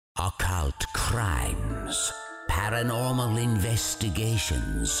occult crimes, paranormal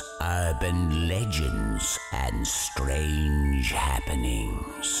investigations, urban legends, and strange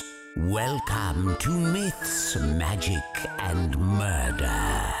happenings. Welcome to Myths, Magic, and Murder.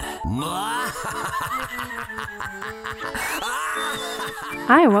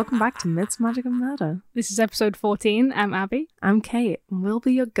 Hi, welcome back to Myths, Magic, and Murder. This is episode 14. I'm Abby. I'm Kate, and we'll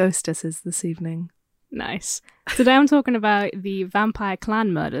be your ghostesses this evening. Nice. Today I'm talking about the Vampire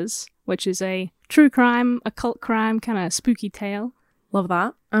Clan Murders, which is a true crime, occult crime, kind of spooky tale. Love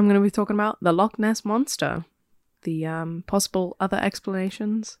that. I'm going to be talking about the Loch Ness Monster, the possible other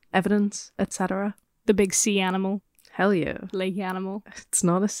explanations, evidence, etc. The big sea animal. Hell yeah. Lake animal. It's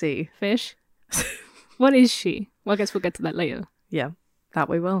not a sea. Fish. What is she? Well, I guess we'll get to that later. Yeah, that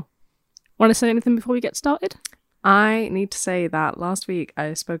we will. Want to say anything before we get started? I need to say that last week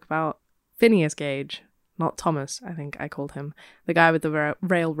I spoke about Phineas Gage, not Thomas, I think I called him. The guy with the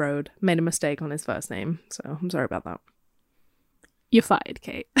railroad made a mistake on his first name, so I'm sorry about that. You're fired,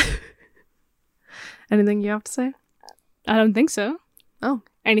 Kate. Anything you have to say? I don't think so. Oh.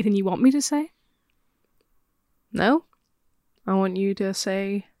 Anything you want me to say? No? I want you to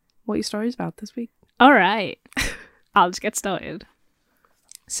say what your story's about this week. All right. I'll just get started.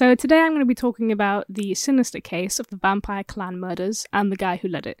 So today I'm going to be talking about the sinister case of the Vampire Clan Murders and the guy who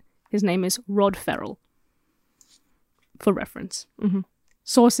led it. His name is Rod Ferrell. For reference. Mm-hmm.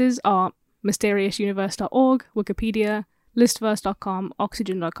 Sources are mysteriousuniverse.org, Wikipedia, listverse.com,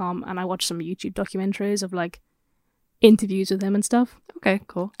 oxygen.com, and I watched some YouTube documentaries of like interviews with him and stuff. Okay,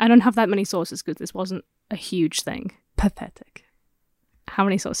 cool. I don't have that many sources because this wasn't a huge thing. Pathetic. How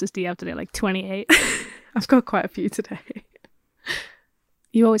many sources do you have today? Like 28? I've got quite a few today.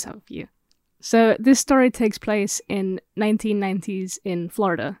 You always have a few. So this story takes place in 1990s in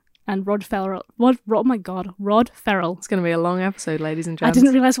Florida, and Rod Ferrell. Rod Ferrell. It's going to be a long episode, ladies and I gents.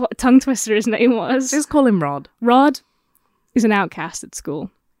 didn't realize what a tongue twister his name was. Just call him Rod. Rod is an outcast at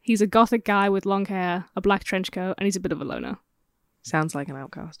school. He's a gothic guy with long hair, a black trench coat, and he's a bit of a loner. Sounds like an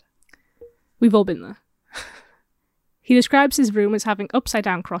outcast. We've all been there. He describes his room as having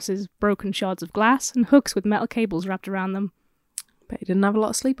upside-down crosses, broken shards of glass, and hooks with metal cables wrapped around them. But he didn't have a lot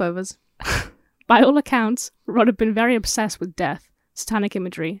of sleepovers. By all accounts, Rod had been very obsessed with death, satanic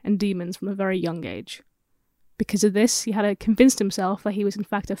imagery, and demons from a very young age. Because of this, he had convinced himself that he was in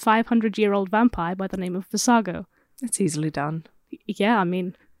fact a 500-year-old vampire by the name of Visago. It's easily done. Yeah, I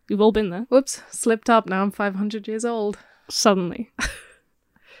mean, we've all been there. Whoops, slipped up, now I'm 500 years old. Suddenly.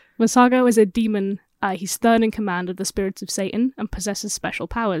 Visago is a demon. He's third in command of the spirits of Satan and possesses special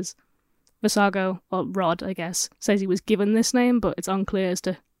powers. Visago, or Rod, I guess, says he was given this name, but it's unclear as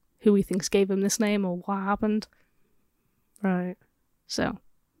to who he thinks gave him this name or what happened. Right. So.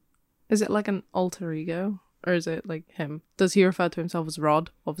 Is it like an alter ego? Or is it like him? Does he refer to himself as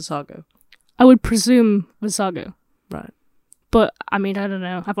Rod or Visago? I would presume Visago. Right. But, I mean, I don't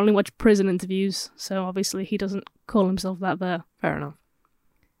know. I've only watched prison interviews, so obviously he doesn't call himself that there. Fair enough.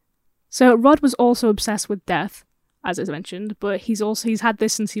 So Rod was also obsessed with death, as I mentioned, but he's had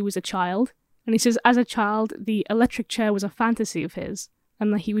this since he was a child. And he says as a child, the electric chair was a fantasy of his,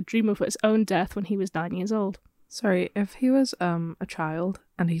 and that he would dream of his own death when he was 9 years old. Sorry, if he was a child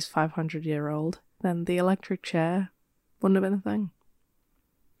and he's 500-year-old, then the electric chair wouldn't have been a thing.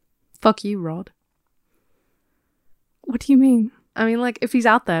 Fuck you, Rod. What do you mean? I mean, like, if he's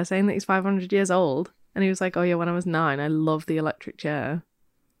out there saying that he's 500 years old, and he was like, oh yeah, when I was 9, I loved the electric chair.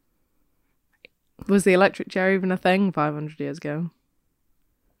 Was the electric chair even a thing 500 years ago?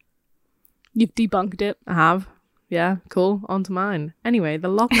 You've debunked it. I have. Yeah, cool. On to mine. Anyway, the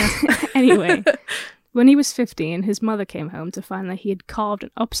Loch Ness... Anyway, when he was 15, his mother came home to find that he had carved an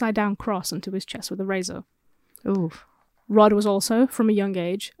upside-down cross onto his chest with a razor. Oof. Rod was also, from a young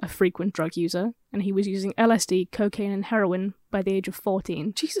age, a frequent drug user, and he was using LSD, cocaine, and heroin by the age of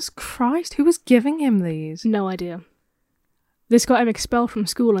 14. Jesus Christ, who was giving him these? No idea. This got him expelled from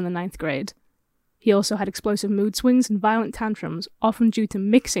school in the 9th grade. He also had explosive mood swings and violent tantrums, often due to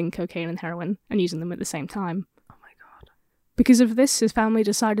mixing cocaine and heroin and using them at the same time. Oh my god. Because of this, his family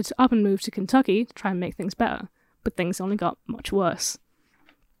decided to up and move to Kentucky to try and make things better, but things only got much worse.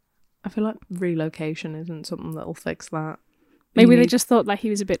 I feel like relocation isn't something that'll fix that. Maybe they just thought that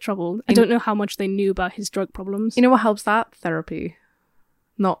he was a bit troubled. I don't know how much they knew about his drug problems. You know what helps that? Therapy.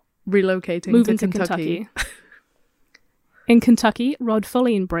 Not relocating Moving to Kentucky. In Kentucky, Rod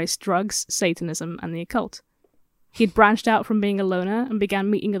fully embraced drugs, Satanism, and the occult. He'd branched out from being a loner and began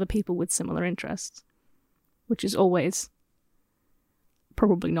meeting other people with similar interests. Which is always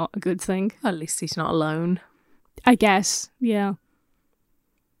probably not a good thing. At least he's not alone. I guess, yeah.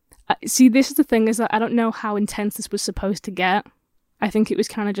 See, this is the thing, is that I don't know how intense this was supposed to get. I think it was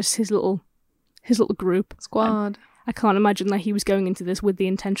kind of just his little group. Squad. I can't imagine that he was going into this with the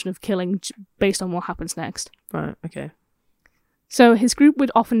intention of killing based on what happens next. Right, okay. So his group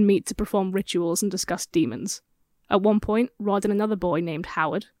would often meet to perform rituals and discuss demons. At one point, Rod and another boy named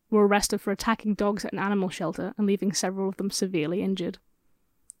Howard were arrested for attacking dogs at an animal shelter and leaving several of them severely injured.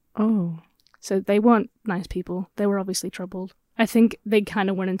 Oh. So they weren't nice people. They were obviously troubled. I think they kind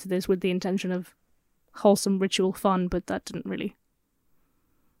of went into this with the intention of wholesome ritual fun, but that didn't really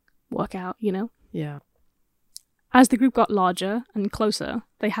work out, you know? Yeah. As the group got larger and closer,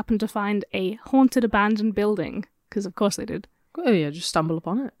 they happened to find a haunted abandoned building, because of course they did. Oh yeah, just stumble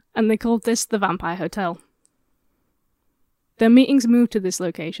upon it. And they called this the Vampire Hotel. Their meetings moved to this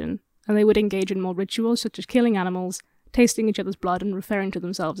location, and they would engage in more rituals such as killing animals, tasting each other's blood, and referring to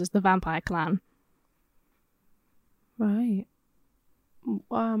themselves as the Vampire Clan. Right.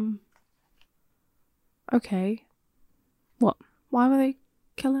 Okay. What? Why were they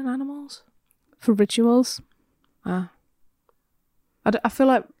killing animals? For rituals? I feel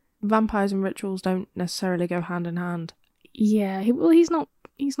like vampires and rituals don't necessarily go hand in hand. Yeah, he's not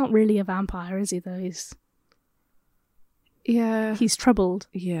really a vampire, is he, though? Yeah. He's troubled.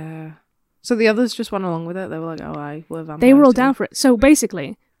 Yeah. So the others just went along with it? They were like, oh, we're vampires. They were all too. down for it. So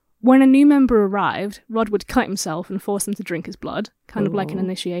basically, when a new member arrived, Rod would cut himself and force them to drink his blood, kind of like an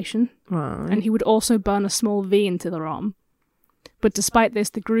initiation. Right. And he would also burn a small V into their arm. But despite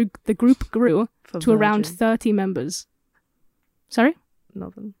this, the group grew to around 30 members. Sorry?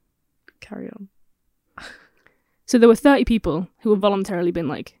 Nothing. Carry on. So there were 30 people who had voluntarily been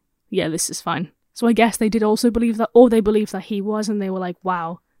like, yeah, this is fine. So I guess they did also believe that, or they believed that he was, and they were like,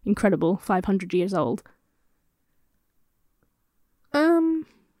 wow, incredible, 500 years old.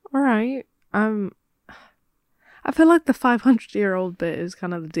 Alright. I feel like the 500-year-old bit is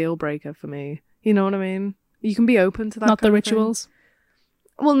kind of the deal breaker for me. You know what I mean? You can be open to that. Not the kind of rituals?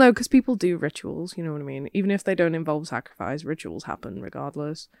 thing. Well, no, because people do rituals, you know what I mean? Even if they don't involve sacrifice, rituals happen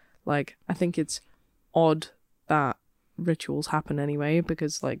regardless. Like, I think it's odd that rituals happen anyway,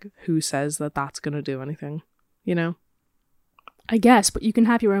 because, like, who says that that's going to do anything? You know? I guess, but you can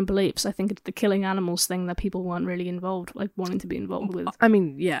have your own beliefs. I think it's the killing animals thing that people weren't really involved, like, wanting to be involved with. I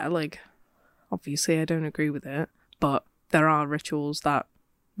mean, yeah, like, obviously I don't agree with it, but there are rituals that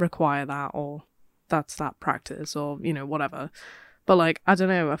require that, or that's that practice, or, you know, whatever. But, like, I don't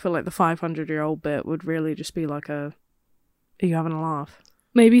know, I feel like the 500-year-old bit would really just be like are you having a laugh?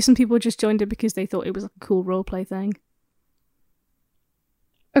 Maybe some people just joined it because they thought it was a cool roleplay thing.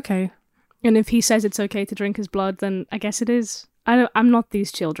 Okay. And if he says it's okay to drink his blood, then I guess it is. I'm not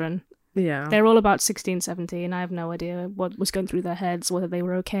these children. Yeah. They're all about 16, 17. I have no idea what was going through their heads, whether they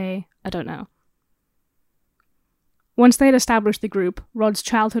were okay. I don't know. Once they had established the group, Rod's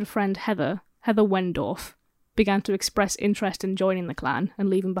childhood friend Heather Wendorf, began to express interest in joining the clan and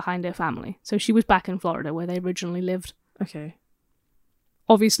leaving behind her family. So she was back in Florida where they originally lived. Okay.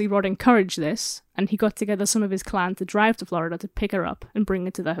 Obviously, Rod encouraged this, and he got together some of his clan to drive to Florida to pick her up and bring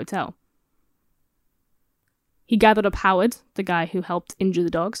her to the hotel. He gathered up Howard, the guy who helped injure the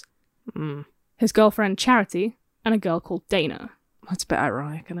dogs, his girlfriend Charity, and a girl called Dana. That's a bit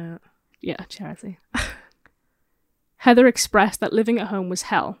ironic, isn't it? Yeah, Charity. Heather expressed that living at home was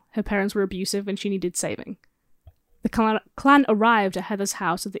hell. Her parents were abusive and she needed saving. The clan arrived at Heather's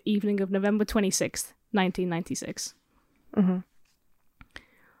house at the evening of November 26th, 1996. Mm-hmm.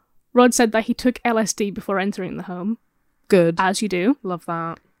 Rod said that he took LSD before entering the home. Good. As you do. Love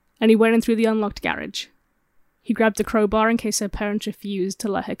that. And he went in through the unlocked garage. He grabbed a crowbar in case her parents refused to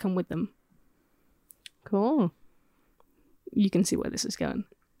let her come with them. Cool. You can see where this is going.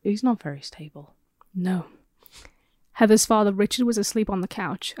 He's not very stable. No. Heather's father, Richard, was asleep on the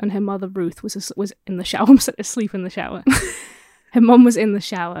couch, and her mother, Ruth, was in the shower. Asleep in the shower. Her mum was in the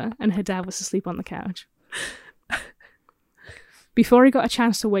shower, and her dad was asleep on the couch. Before he got a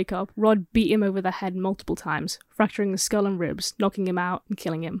chance to wake up, Rod beat him over the head multiple times, fracturing the skull and ribs, knocking him out and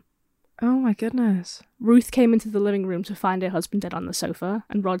killing him. Oh my goodness. Ruth came into the living room to find her husband dead on the sofa,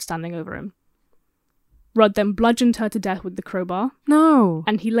 and Rod standing over him. Rod then bludgeoned her to death with the crowbar. No.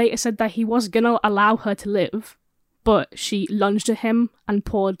 And he later said that he was gonna allow her to live, but she lunged at him and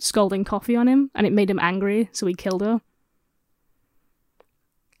poured scalding coffee on him, and it made him angry, so he killed her.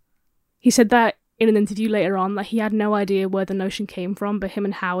 He said that in an interview later on that he had no idea where the notion came from, but him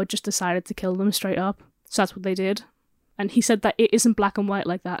and Howard just decided to kill them straight up. So that's what they did. And he said that it isn't black and white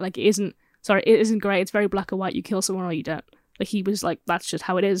like that. Like, it isn't grey, it's very black and white. You kill someone or you don't. Like, he was like, that's just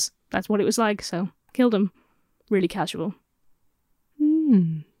how it is. That's what it was like, so killed him. Really casual.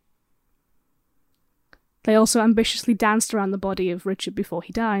 They also ambitiously danced around the body of Richard before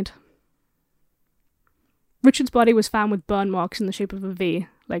he died. Richard's body was found with burn marks in the shape of a V,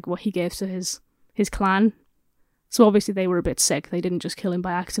 like what he gave to his clan. So obviously they were a bit sick. They didn't just kill him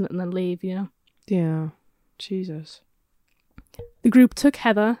by accident and then leave, you know? Yeah. Jesus. The group took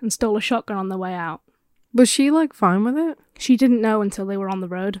Heather and stole a shotgun on their way out. Was she, like, fine with it? She didn't know until they were on the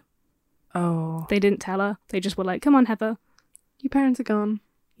road. Oh. They didn't tell her. They just were like, come on, Heather. Your parents are gone.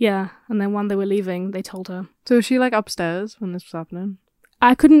 Yeah, and then when they were leaving, they told her. So was she, like, upstairs when this was happening?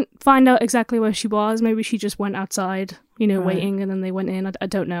 I couldn't find out exactly where she was. Maybe she just went outside, you know, Right. waiting, and then they went in. I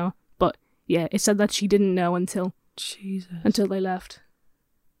don't know. But, yeah, it said that she didn't know until they left.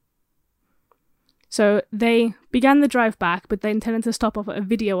 So they began the drive back, but they intended to stop off at a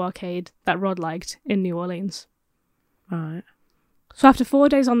video arcade that Rod liked in New Orleans. Right. So after 4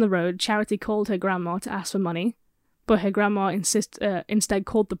 days on the road, Charity called her grandma to ask for money, but her grandma instead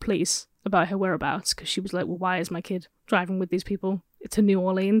called the police about her whereabouts because she was like, well, why is my kid driving with these people to New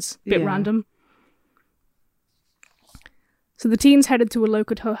Orleans? Bit Yeah. random. So the teens headed to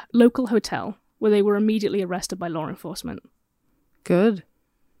a local hotel where they were immediately arrested by law enforcement. Good.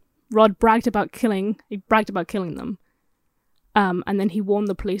 Rod bragged about killing them, and then he warned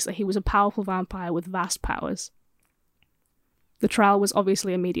the police that he was a powerful vampire with vast powers. The trial was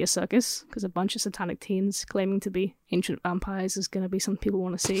obviously a media circus, because a bunch of satanic teens claiming to be ancient vampires is going to be something people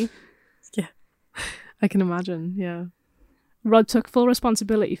want to see. Yeah. I can imagine, yeah. Rod took full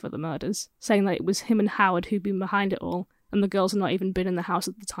responsibility for the murders, saying that it was him and Howard who'd been behind it all, and the girls had not even been in the house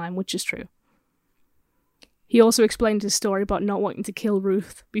at the time, which is true. He also explained his story about not wanting to kill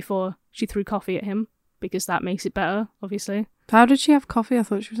Ruth before she threw coffee at him, because that makes it better, obviously. How did she have coffee? I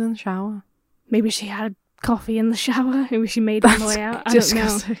thought she was in the shower. Maybe she had coffee in the shower. Maybe she made it on the way out. I don't know.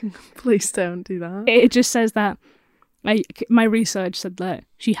 Disgusting. Please don't do that. It just says that my research said that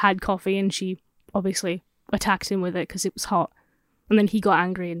she had coffee and she obviously attacked him with it because it was hot. And then he got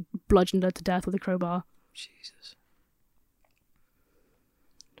angry and bludgeoned her to death with a crowbar. Jesus.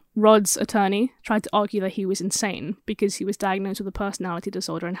 Rod's attorney tried to argue that he was insane because he was diagnosed with a personality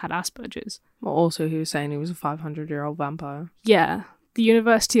disorder and had Asperger's. Well, also, he was saying he was a 500-year-old vampire. Yeah. The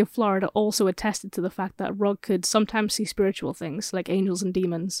University of Florida also attested to the fact that Rod could sometimes see spiritual things, like angels and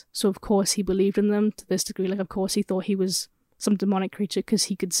demons. So, of course, he believed in them to this degree. Like, of course, he thought he was some demonic creature because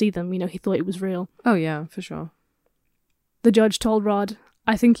he could see them. You know, he thought it was real. Oh, yeah, for sure. The judge told Rod,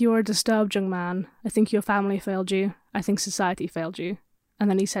 I think you are a disturbed young man. I think your family failed you. I think society failed you. And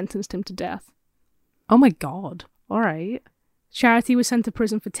then he sentenced him to death. Oh, my God. All right. Charity was sent to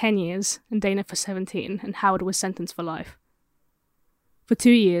prison for 10 years, and Dana for 17, and Howard was sentenced for life. For 2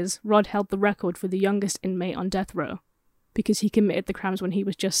 years, Rod held the record for the youngest inmate on death row, because he committed the crimes when he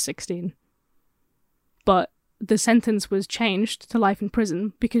was just 16. But the sentence was changed to life in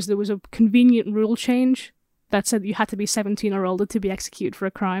prison because there was a convenient rule change that said you had to be 17 or older to be executed for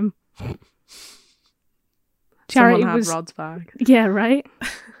a crime. Someone had Rod's back. Yeah, right?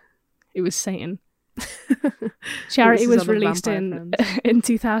 It was Satan. Charity was released in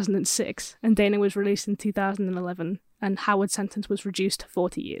 2006, and Dana was released in 2011, and Howard's sentence was reduced to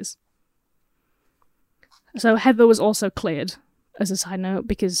 40 years. So Heather was also cleared, as a side note,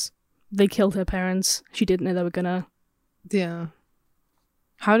 because they killed her parents. She didn't know they were gonna... Yeah.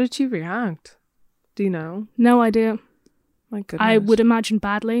 How did she react? Do you know? No idea. My goodness. I would imagine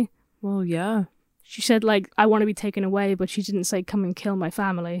badly. Well, yeah. She said, like, I want to be taken away, but she didn't say, come and kill my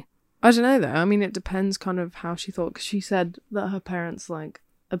family. I don't know, though. I mean, it depends kind of how she thought, because she said that her parents, like,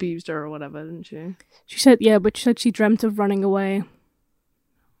 abused her or whatever, didn't she? She said, yeah, but she said she dreamt of running away.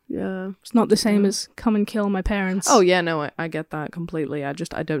 Yeah. It's not the same as come and kill my parents. Oh, yeah, no, I get that completely. I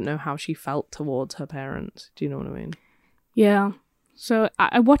don't know how she felt towards her parents. Do you know what I mean? Yeah. So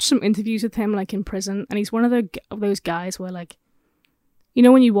I watched some interviews with him, like, in prison, and he's one of those guys where, like, you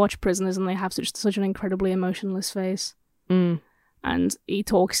know when you watch prisoners and they have such an incredibly emotionless face? Mm. And he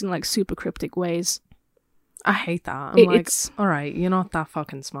talks in, like, super cryptic ways. I hate that. It's alright, you're not that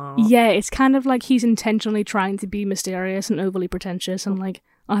fucking smart. Yeah, it's kind of like he's intentionally trying to be mysterious and overly pretentious and, like,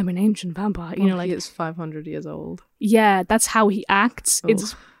 I'm an ancient vampire, you know, like... He is 500 years old. Yeah, that's how he acts.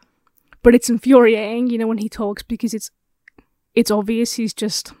 Oh. But it's infuriating, you know, when he talks, because it's obvious he's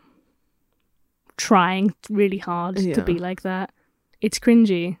just trying really hard to be like that. It's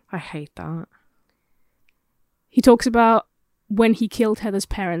cringy. I hate that. He talks about when he killed Heather's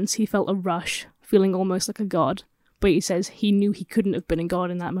parents, he felt a rush, feeling almost like a god. But he says he knew he couldn't have been a god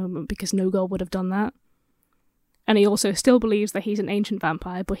in that moment because no god would have done that. And he also still believes that he's an ancient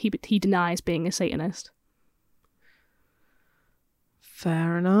vampire, but he denies being a Satanist.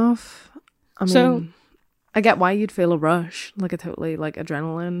 Fair enough. I mean, I get why you'd feel a rush, like a totally, like,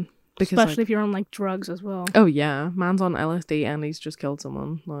 adrenaline. Because, especially like, if you're on, like, drugs as well. Oh, yeah. Man's on LSD and he's just killed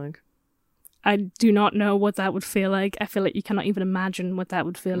someone, like... I do not know what that would feel like. I feel like you cannot even imagine what that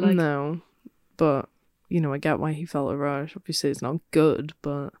would feel like. No, but, I get why he felt a rush. Obviously, it's not good,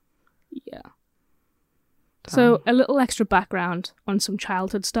 but... Yeah. So, a little extra background on some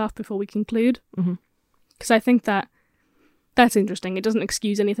childhood stuff before we conclude. Because I think that's interesting. It doesn't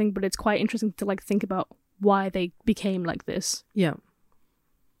excuse anything, but it's quite interesting to think about why they became like this. Yeah.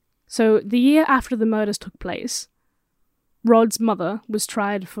 So, the year after the murders took place, Rod's mother was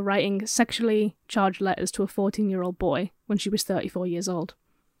tried for writing sexually charged letters to a 14-year-old boy when she was 34 years old.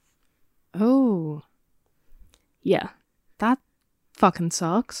 Oh. Yeah. That fucking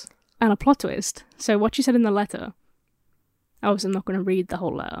sucks. And a plot twist. So what she said in the letter, obviously I'm not going to read the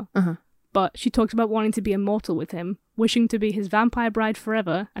whole letter, but she talked about wanting to be immortal with him, wishing to be his vampire bride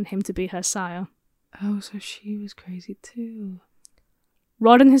forever, and him to be her sire. Oh, so she was crazy too.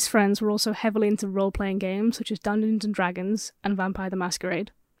 Rod and his friends were also heavily into role-playing games such as Dungeons & Dragons and Vampire the Masquerade.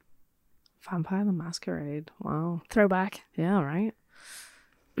 Vampire the Masquerade, wow. Throwback. Yeah, right.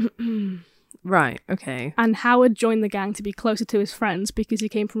 Right, okay. And Howard joined the gang to be closer to his friends because he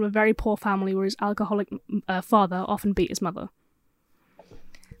came from a very poor family where his alcoholic father often beat his mother.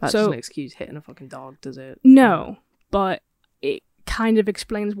 That doesn't excuse hitting a fucking dog, does it? No, but it kind of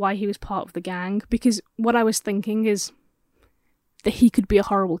explains why he was part of the gang, because what I was thinking is that he could be a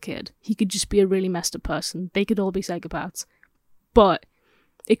horrible kid. He could just be a really messed up person. They could all be psychopaths. But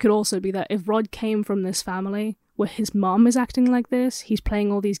it could also be that if Rod came from this family where his mom is acting like this, he's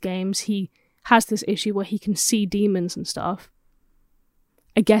playing all these games, he has this issue where he can see demons and stuff,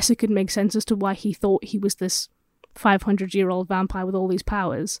 I guess it could make sense as to why he thought he was this 500-year-old vampire with all these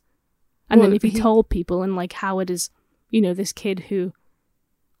powers. And then if he told people, and Howard is, this kid who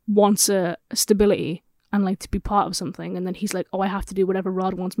wants a stability and to be part of something, and then he's like, oh, I have to do whatever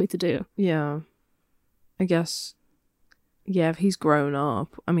Rod wants me to do. Yeah. I guess, if he's grown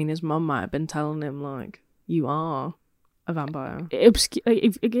up, his mum might have been telling him, you are a vampire.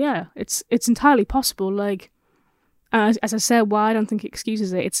 Yeah, it's entirely possible. As I said, why I don't think it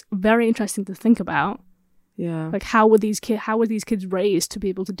excuses it, it's very interesting to think about. Yeah. How were these kids raised to be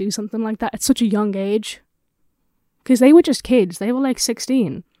able to do something like that at such a young age? Because they were just kids. They were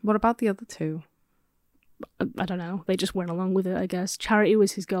 16. What about the other two? I don't know. They just went along with it, I guess. Charity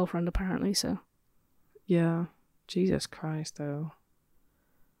was his girlfriend, apparently, so... Yeah. Jesus Christ, though.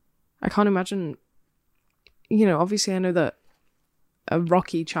 I can't imagine... obviously I know that a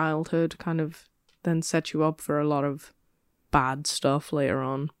rocky childhood kind of then sets you up for a lot of bad stuff later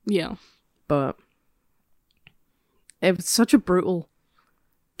on. Yeah. But it was such a brutal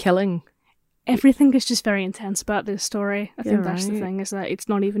killing. Everything is just very intense about this story. I think that's the thing, is that it's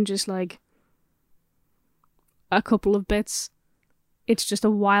not even just a couple of bits. It's just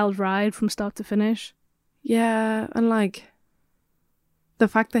a wild ride from start to finish. Yeah, and the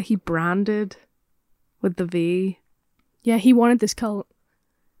fact that he branded with the V. Yeah, he wanted this cult.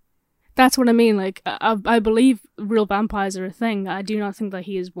 That's what I mean. I believe real vampires are a thing. I do not think that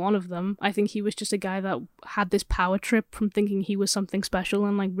he is one of them. I think he was just a guy that had this power trip from thinking he was something special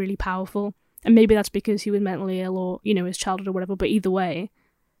and really powerful. And maybe that's because he was mentally ill or, his childhood or whatever. But either way,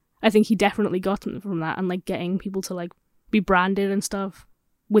 I think he definitely got something from that, and getting people to be branded and stuff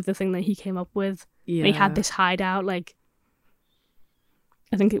with the thing that he came up with. Yeah. And he had this hideout. I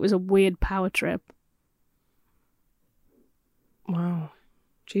think it was a weird power trip. Wow.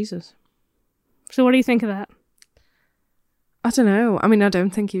 Jesus. So what do you think of that? I don't know. I don't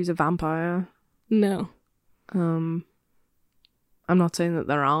think he was a vampire. No. I'm not saying that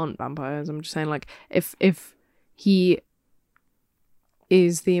there aren't vampires. I'm just saying if he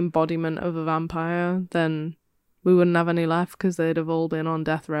is the embodiment of a vampire, then we wouldn't have any left because they'd have all been on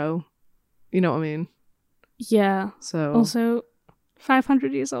death row. You know what I mean? Yeah. So also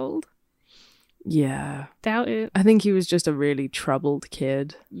 500 years old. Yeah. Doubt it. I think he was just a really troubled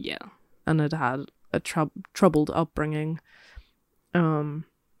kid. Yeah. And had a troubled upbringing. And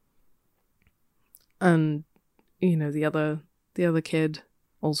the other kid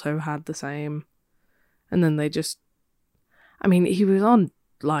also had the same. And then they just, he was on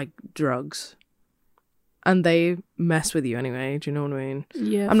drugs. And they mess with you anyway, do you know what I mean?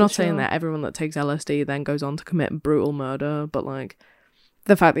 Yeah. I'm not saying that everyone that takes LSD then goes on to commit brutal murder, but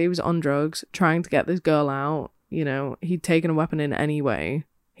the fact that he was on drugs, trying to get this girl out, he'd taken a weapon in anyway.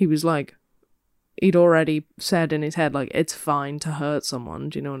 He was he'd already said in his head, it's fine to hurt someone,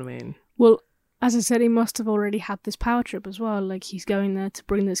 do you know what I mean? Well, as I said, he must have already had this power trip as well. He's going there to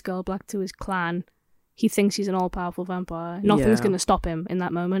bring this girl back to his clan. He thinks he's an all-powerful vampire. Nothing's going to stop him in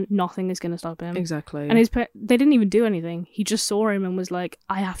that moment. Nothing is going to stop him. Exactly. And they didn't even do anything. He just saw him and was like,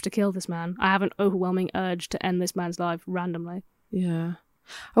 I have to kill this man. I have an overwhelming urge to end this man's life randomly. Yeah.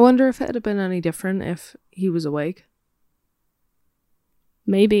 I wonder if it'd have been any different if he was awake.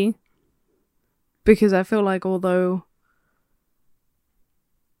 Maybe. Because I feel like although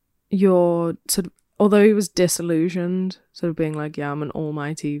he was disillusioned, sort of being like, yeah, I'm an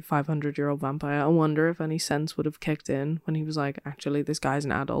almighty 500-year-old vampire, I wonder if any sense would have kicked in when he was like, actually, this guy's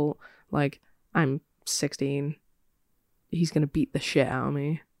an adult. Like, I'm 16. He's going to beat the shit out of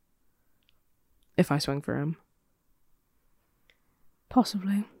me if I swing for him.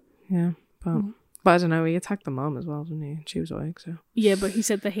 Possibly. Yeah, but I don't know, he attacked the mom as well, didn't he? She was awake, so... Yeah, but he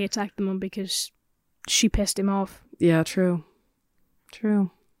said that he attacked the mum because she pissed him off. Yeah, true. I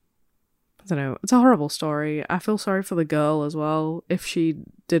don't know. It's a horrible story. I feel sorry for the girl as well, if she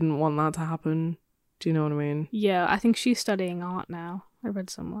didn't want that to happen. Do you know what I mean? Yeah, I think she's studying art now. I read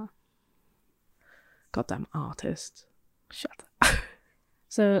somewhere. Goddamn artist. Shut up.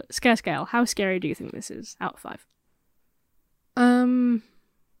 So, scare scale. How scary do you think this is out of 5?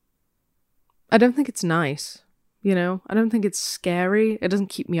 I don't think it's nice. You know? I don't think it's scary. It doesn't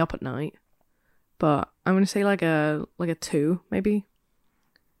keep me up at night. But I'm going to say like a 2, maybe.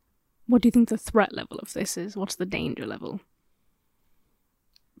 What do you think the threat level of this is? What's the danger level?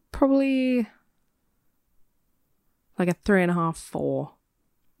 Probably like a 3.5, 4.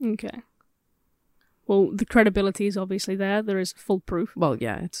 Okay. Well, the credibility is obviously there. There is full proof. Well,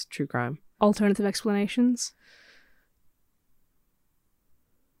 yeah, it's true crime. Alternative explanations?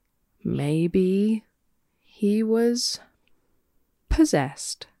 Maybe he was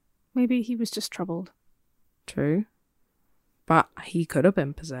possessed. Maybe he was just troubled. True. But he could have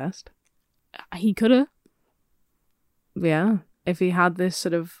been possessed. He could have. Yeah. If he had this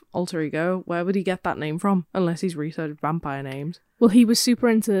sort of alter ego, where would he get that name from? Unless he's researched vampire names. Well, he was super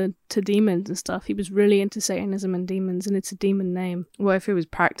into demons and stuff. He was really into Satanism and demons, and it's a demon name. Well, if he was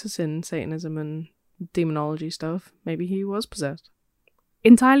practicing Satanism and demonology stuff, maybe he was possessed.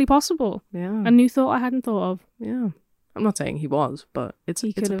 Entirely possible. Yeah. A new thought I hadn't thought of. Yeah. I'm not saying he was, but it's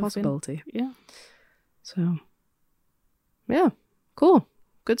a possibility. Yeah. So, yeah. Cool.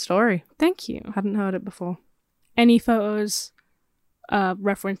 Good story. Thank you. Hadn't heard it before. Any photos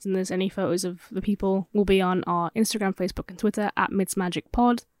referenced in this, any photos of the people will be on our Instagram, Facebook, and Twitter at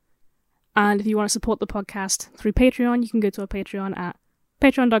MythsMagicPod. And if you want to support the podcast through Patreon, you can go to our Patreon at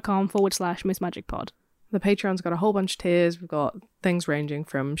patreon.com/MythsMagicPod. The Patreon's got a whole bunch of tiers. We've got things ranging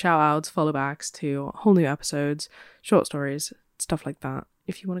from shout-outs, follow-backs, to whole new episodes, short stories, stuff like that.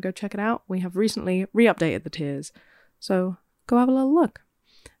 If you want to go check it out, we have recently re-updated the tiers. So go have a little look.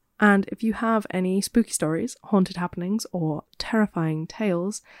 And if you have any spooky stories, haunted happenings, or terrifying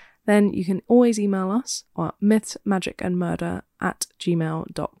tales, then you can always email us at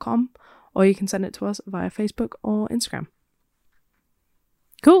mythsmagicandmurder@gmail.com, or you can send it to us via Facebook or Instagram.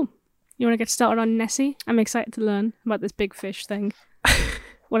 Cool. You want to get started on Nessie? I'm excited to learn about this big fish thing.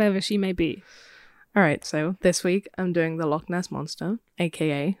 Whatever she may be. Alright, so this week I'm doing the Loch Ness Monster,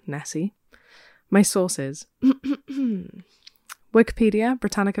 aka Nessie. My sources: Wikipedia,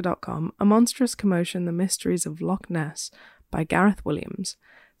 Britannica.com, A Monstrous Commotion, The Mysteries of Loch Ness by Gareth Williams,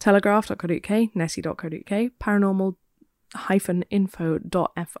 Telegraph.co.uk, Nessie.co.uk,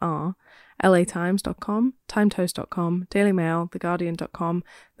 Paranormal-info.fr, LATimes.com, Timetoast.com, Daily Mail, TheGuardian.com,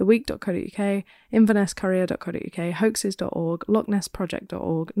 TheWeek.co.uk, InvernessCourier.co.uk, Hoaxes.org,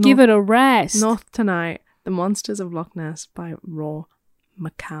 LochNessProject.org. Give it a rest! North Tonight, The Monsters of Loch Ness by Raw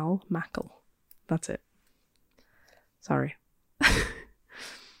Mackle. That's it. Sorry.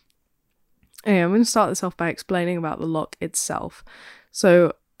 Anyway, I'm going to start this off by explaining about the loch itself.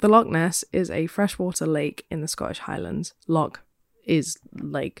 So, the Loch Ness is a freshwater lake in the Scottish Highlands. Loch is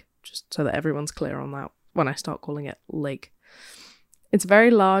lake, just so that everyone's clear on that when I start calling it lake. It's a very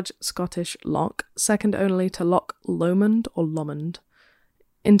large Scottish loch, second only to Loch Lomond or Lomond.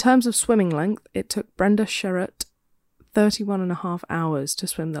 In terms of swimming length, it took Brenda Sherratt 31.5 hours to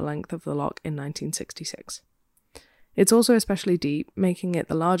swim the length of the loch in 1966. It's also especially deep, making it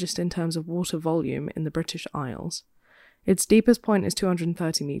the largest in terms of water volume in the British Isles. Its deepest point is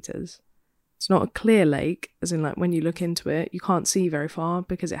 230 metres. It's not a clear lake, as in like when you look into it, you can't see very far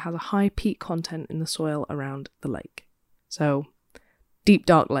because it has a high peat content in the soil around the lake. So, deep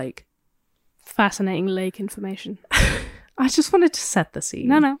dark lake. Fascinating lake information. I just wanted to set the scene.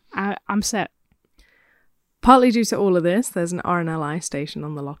 No, I'm set. Partly due to all of this, there's an RNLI station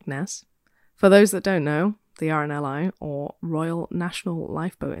on the Loch Ness. For those that don't know, the RNLI, or Royal National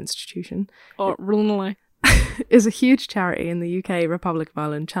Lifeboat Institution, Or RNLI. is a huge charity in the UK, Republic of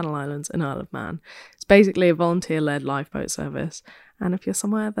Ireland, Channel Islands and Isle of Man. It's basically a volunteer-led lifeboat service, and if you're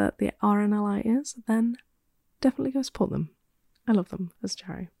somewhere that the RNLI is, then definitely go support them. I love them as a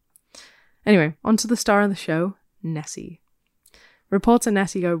charity. Anyway, on to the star of the show, Nessie. Reports of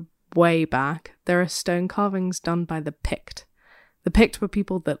Nessie go way back. There are stone carvings done by the Pict. The Pict were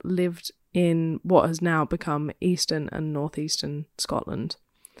people that lived in what has now become eastern and northeastern Scotland.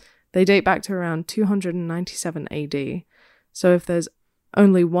 They date back to around 297 AD, so if there's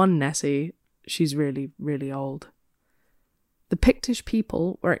only one Nessie, she's really, really old. The Pictish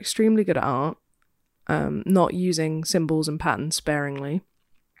people were extremely good at art, not using symbols and patterns sparingly.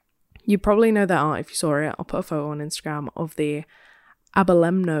 You probably know their art if you saw it. I'll put a photo on Instagram of the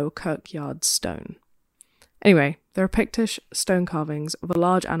Aberlemno Kirkyard stone. Anyway, there are Pictish stone carvings of a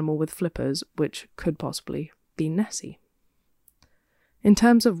large animal with flippers, which could possibly be Nessie. In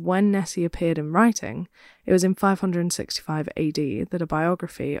terms of when Nessie appeared in writing, it was in 565 AD that a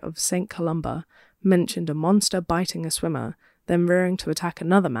biography of St. Columba mentioned a monster biting a swimmer, then rearing to attack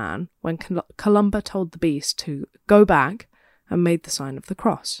another man, when Columba told the beast to go back and made the sign of the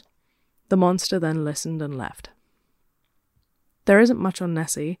cross. The monster then listened and left. There isn't much on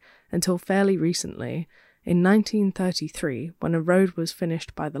Nessie until fairly recently, in 1933, when a road was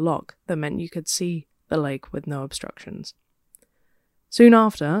finished by the loch that meant you could see the lake with no obstructions. Soon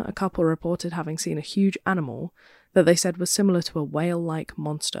after, a couple reported having seen a huge animal that they said was similar to a whale-like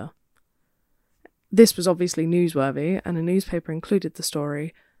monster. This was obviously newsworthy, and a newspaper included the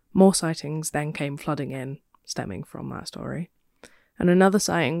story. More sightings then came flooding in, stemming from that story. And another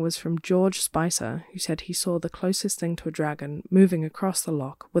sighting was from George Spicer, who said he saw the closest thing to a dragon moving across the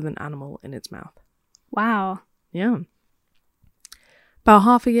loch with an animal in its mouth. Wow. Yeah. About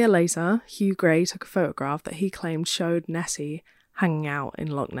half a year later, Hugh Gray took a photograph that he claimed showed Nessie hanging out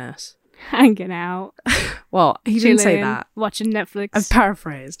in Loch Ness. Hanging out. Well, he didn't say Chilling, that. Watching Netflix. I've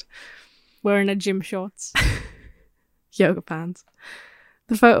paraphrased. Wearing a gym shorts. Yoga pants.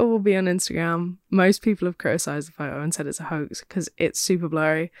 The photo will be on Instagram. Most people have criticised the photo and said it's a hoax because it's super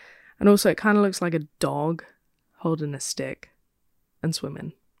blurry. And also it kind of looks like a dog holding a stick and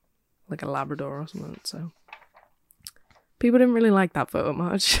swimming. Like a Labrador or something. So people didn't really like that photo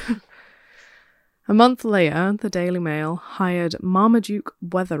much. A month later, the Daily Mail hired Marmaduke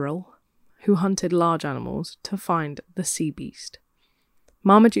Wetherill, who hunted large animals, to find the sea beast.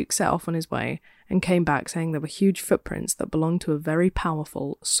 Marmaduke set off on his way and came back saying there were huge footprints that belonged to a very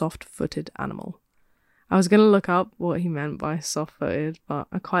powerful, soft-footed animal. I was going to look up what he meant by soft-footed, but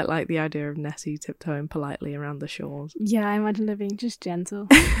I quite like the idea of Nessie tiptoeing politely around the shores. Yeah, I imagine her being just gentle.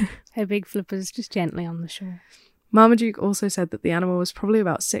 Her big flippers just gently on the shore. Marmaduke also said that the animal was probably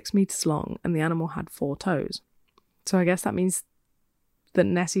about 6 meters long and the animal had 4 toes. So I guess that means that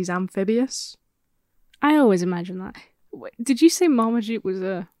Nessie's amphibious? I always imagine that. Wait, did you say Marmaduke was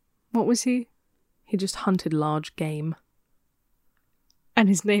a... What was he? He just hunted large game. And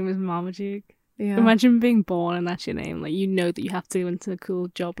his name is Marmaduke? Yeah. Imagine being born and that's your name. Like, you know that you have to go into a cool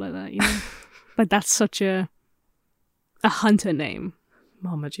job like that, you know? Like, that's such a hunter name.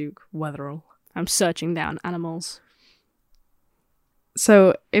 Marmaduke Wetherill. I'm searching down animals.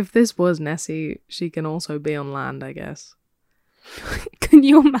 So, if this was Nessie, she can also be on land, I guess. Can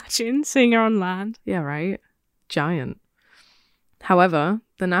you imagine seeing her on land? Yeah, right? Giant. However,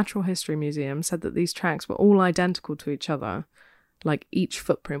 the Natural History Museum said that these tracks were all identical to each other. Like, each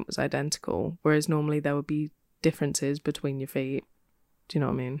footprint was identical, whereas normally there would be differences between your feet. Do you know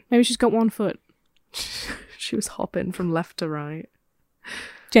what I mean? Maybe she's got one foot. She was hopping from left to right.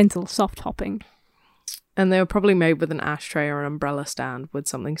 Gentle, soft hopping. And they were probably made with an ashtray or an umbrella stand with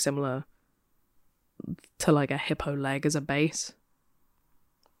something similar to like a hippo leg as a base.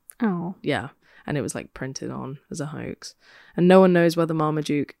 Oh. Yeah. And it was like printed on as a hoax. And no one knows whether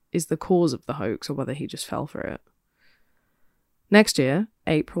Marmaduke is the cause of the hoax or whether he just fell for it. Next year,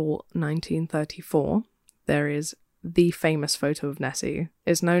 April 1934, there is the famous photo of Nessie.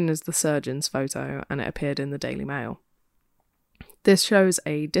 It's known as the surgeon's photo and it appeared in the Daily Mail. This shows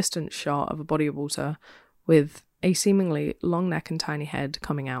a distant shot of a body of water with a seemingly long neck and tiny head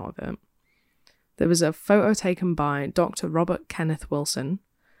coming out of it. There was a photo taken by Dr. Robert Kenneth Wilson.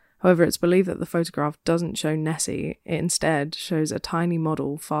 However, it's believed that the photograph doesn't show Nessie. It instead shows a tiny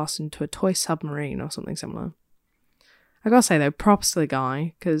model fastened to a toy submarine or something similar. I gotta say though, props to the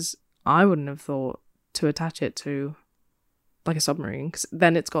guy, because I wouldn't have thought to attach it to like a submarine, because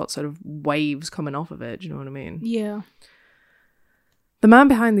then it's got sort of waves coming off of it, do you know what I mean? Yeah. The man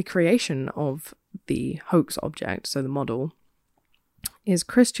behind the creation of the hoax object, so the model, is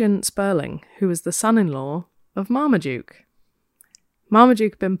Christian Sperling, who was the son-in-law of Marmaduke.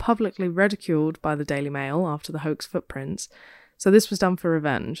 Marmaduke had been publicly ridiculed by the Daily Mail after the hoax footprints, so this was done for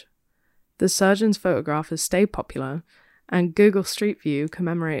revenge. The surgeon's photograph has stayed popular, and Google Street View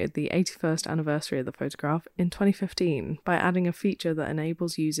commemorated the 81st anniversary of the photograph in 2015 by adding a feature that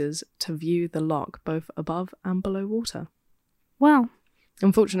enables users to view the loch both above and below water. Wow.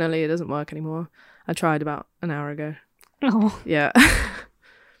 Unfortunately, it doesn't work anymore. I tried about an hour ago. Oh. Yeah.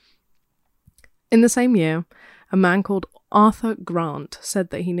 In the same year, a man called Arthur Grant said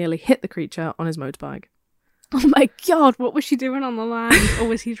that he nearly hit the creature on his motorbike. Oh my god, what was she doing on the land? Or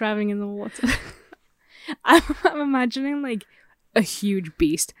was he driving in the water? I'm imagining like a huge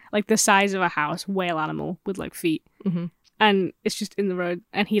beast, like the size of a house, whale animal with like feet. Mm-hmm. And it's just in the road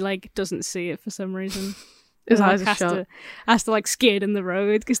and he like doesn't see it for some reason. His And, eyes like, are shut. has to like skid in the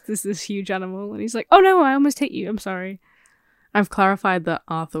road because there's this huge animal and he's like, oh no, I almost hit you, I'm sorry. I've clarified that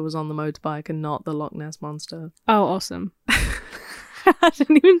Arthur was on the motorbike and not the Loch Ness Monster. Oh, awesome. I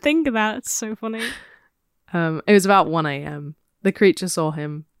didn't even think of that. It's so funny. It was about 1 a.m. The creature saw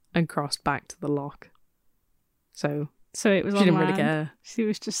him and crossed back to the loch. So it was she on didn't really land. care. She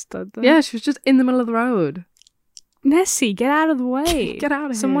was just stood there. Yeah, she was just in the middle of the road. Nessie, get out of the way. Get out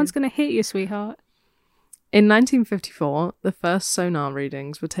of here. Someone's going to hit you, sweetheart. In 1954, the first sonar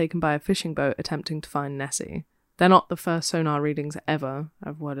readings were taken by a fishing boat attempting to find Nessie. They're not the first sonar readings ever.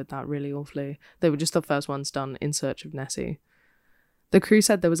 I've worded that really awfully. They were just the first ones done in search of Nessie. The crew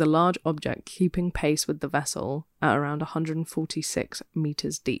said there was a large object keeping pace with the vessel at around 146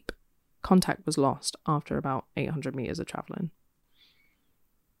 meters deep. Contact was lost after about 800 meters of travelling.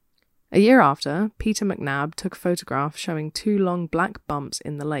 A year after, Peter McNabb took a photograph showing 2 long black bumps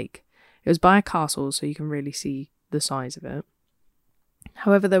in the lake. It was by a castle, so you can really see the size of it.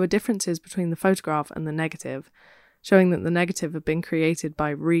 However, there were differences between the photograph and the negative, showing that the negative had been created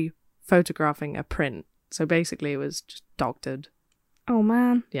by re-photographing a print. So basically it was just doctored. Oh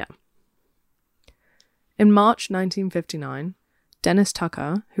man. Yeah. In March 1959, Dennis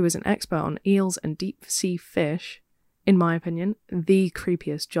Tucker, who was an expert on eels and deep sea fish, in my opinion, the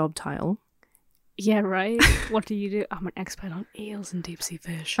creepiest job title. Yeah, right. What do you do? I'm an expert on eels and deep sea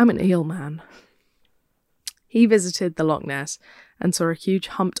fish. I'm an eel man. He visited the Loch Ness and saw a huge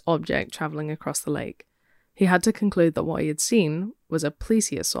humped object travelling across the lake. He had to conclude that what he had seen was a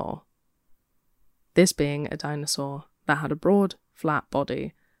plesiosaur. This being a dinosaur that had a broad, flat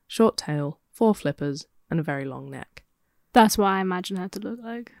body, short tail, 4 flippers, and a very long neck. That's what I imagine her to look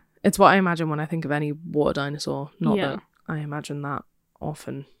like. It's what I imagine when I think of any water dinosaur. Not Yeah. that I imagine that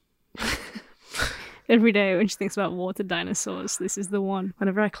often. Every day when she thinks about water dinosaurs, this is the one.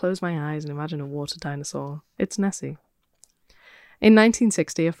 Whenever I close my eyes and imagine a water dinosaur, it's Nessie. In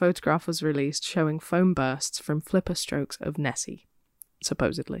 1960, a photograph was released showing foam bursts from flipper strokes of Nessie,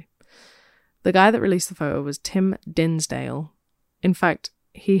 supposedly. The guy that released the photo was Tim Dinsdale. In fact,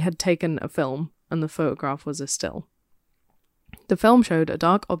 he had taken a film, and the photograph was a still. The film showed a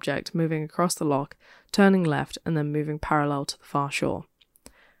dark object moving across the loch, turning left, and then moving parallel to the far shore.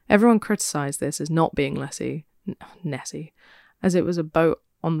 Everyone criticised this as not being Nessie, as it was a boat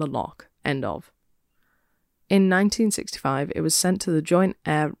on the loch, end of. In 1965, it was sent to the Joint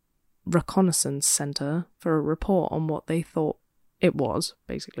Air Reconnaissance Centre for a report on what they thought it was,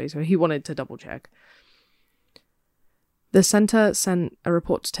 basically, so he wanted to double check. The centre sent a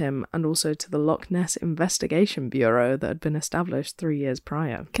report to Tim and also to the Loch Ness Investigation Bureau that had been established 3 years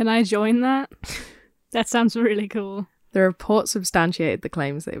prior. Can I join that? That sounds really cool. The report substantiated the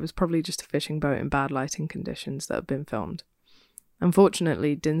claims that it was probably just a fishing boat in bad lighting conditions that had been filmed.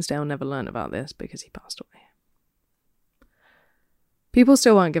 Unfortunately, Dinsdale never learned about this because he passed away. People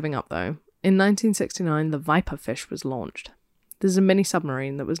still weren't giving up, though. In 1969, the Viper fish was launched. This is a mini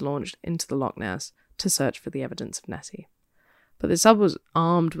submarine that was launched into the Loch Ness to search for the evidence of Nessie. But the sub was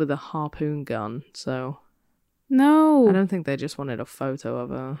armed with a harpoon gun, so No. I don't think they just wanted a photo of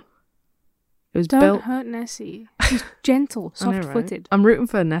her. It was Don't built. hurt Nessie. She's gentle, I know, right? soft-footed. I'm rooting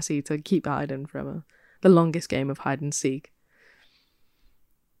for Nessie to keep hiding forever. The longest game of hide and seek.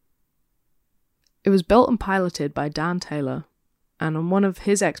 It was built and piloted by Dan Taylor, and on one of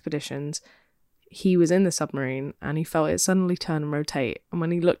his expeditions, he was in the submarine and he felt it suddenly turn and rotate, and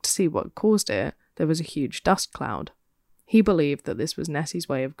when he looked to see what caused it, there was a huge dust cloud. He believed that this was Nessie's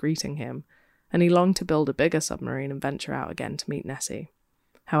way of greeting him, and he longed to build a bigger submarine and venture out again to meet Nessie.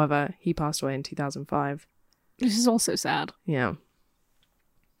 However, he passed away in 2005. This is also sad. Yeah.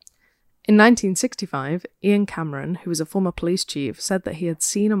 In 1965, Ian Cameron, who was a former police chief, said that he had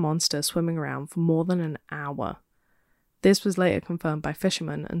seen a monster swimming around for more than an hour. This was later confirmed by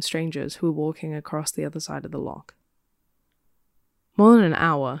fishermen and strangers who were walking across the other side of the loch. More than an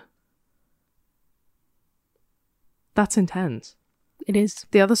hour. That's intense. It is.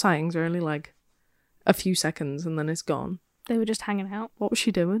 The other sightings are only like a few seconds and then it's gone. They were just hanging out, What was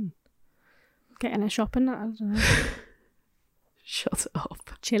she doing? getting a shopping. I don't know. Shut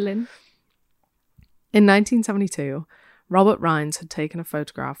up. Chilling. In 1972, Robert Rines had taken a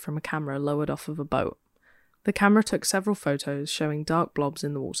photograph from a camera lowered off of a boat. the camera took several photos showing dark blobs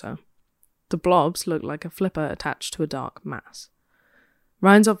in the water. The blobs looked like a flipper attached to a dark mass.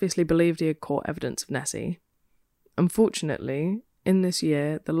 Rhines obviously believed he had caught evidence of Nessie. Unfortunately, in this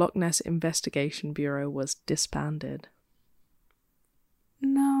year, the Loch Ness Investigation Bureau was disbanded.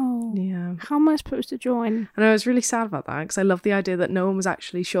 No. Yeah. How am I supposed to join? And I was really sad about that because I love the idea that no one was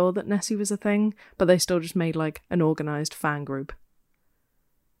actually sure that Nessie was a thing, but they still just made like an organised fan group.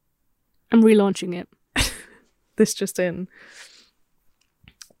 I'm relaunching it. This just in.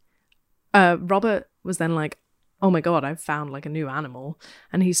 Robert was then like, oh my god, I've found like a new animal.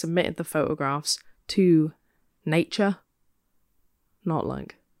 And he submitted the photographs to Nature. Not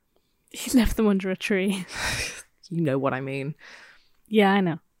like... He left them under a tree. You know what I mean. Yeah, I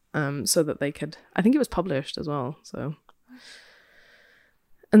know. So that they could... I think it was published as well, so...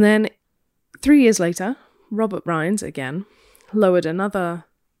 And then 3 years later, Robert Rhines, again, lowered another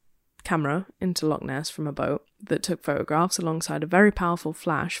camera into Loch Ness from a boat that took photographs alongside a very powerful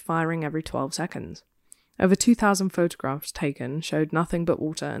flash firing every 12 seconds. Over 2,000 photographs taken showed nothing but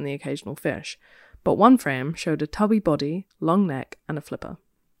water and the occasional fish, but one frame showed a tubby body, long neck, and a flipper.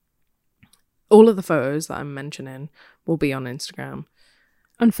 All of the photos that I'm mentioning will be on Instagram.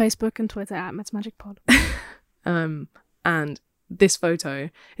 On Facebook and Twitter at MetsMagicPod. And this photo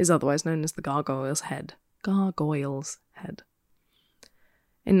is otherwise known as the Gargoyle's Head. Gargoyle's Head.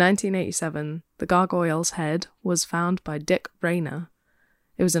 In 1987, the Gargoyle's Head was found by Dick Rayner.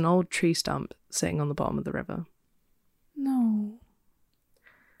 It was an old tree stump sitting on the bottom of the river. No.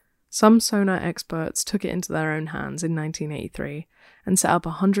 Some sonar experts took it into their own hands in 1983 and set up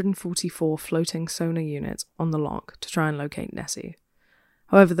 144 floating sonar units on the loch to try and locate Nessie.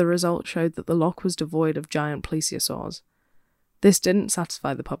 However, the results showed that the loch was devoid of giant plesiosaurs. This didn't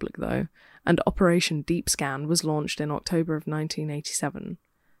satisfy the public, though, and Operation Deep Scan was launched in October of 1987.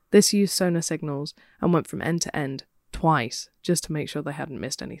 This used sonar signals and went from end to end twice just to make sure they hadn't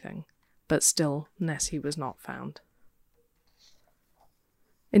missed anything. But still, Nessie was not found.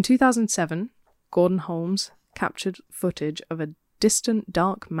 In 2007, Gordon Holmes captured footage of a distant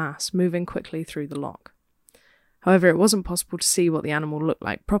dark mass moving quickly through the loch. However, it wasn't possible to see what the animal looked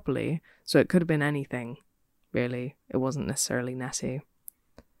like properly, so it could have been anything. Really, it wasn't necessarily Nessie.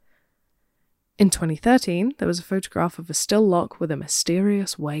 In 2013, there was a photograph of a still loch with a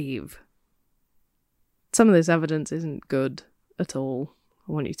mysterious wave. Some of this evidence isn't good at all.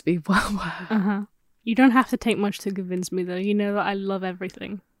 I want you to be well aware. You don't have to take much to convince me, though. You know that I love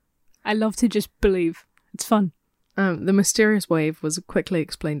everything. I love to just believe. It's fun. The mysterious wave was quickly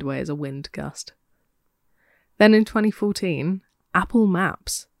explained away as a wind gust. Then in 2014, Apple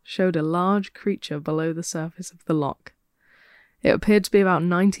Maps showed a large creature below the surface of the loch. It appeared to be about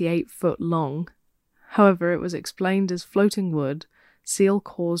 98 foot long. However, it was explained as floating wood,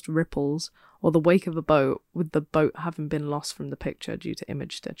 seal-caused ripples, or the wake of a boat, with the boat having been lost from the picture due to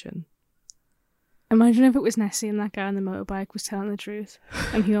image stitching. Imagine if it was Nessie and that guy on the motorbike was telling the truth,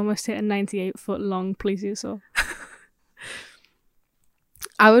 and he almost hit a 98-foot long plesiosaur.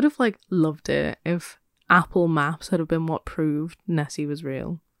 I would have loved it if Apple Maps had been what proved Nessie was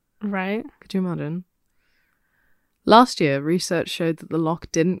real. Right? Could you imagine? Last year, research showed that the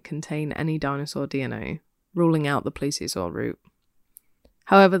loch didn't contain any dinosaur DNA, ruling out the plesiosaur route.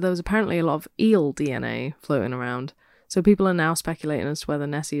 However, there was apparently a lot of eel DNA floating around, so people are now speculating as to whether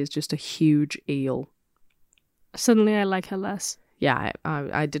Nessie is just a huge eel. Suddenly I like her less. Yeah,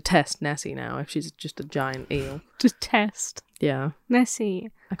 I detest Nessie now if she's just a giant eel. Detest. Yeah. Nessie.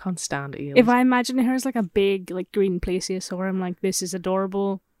 I can't stand eels. If I imagine her as a big green plesiosaur, I'm like, this is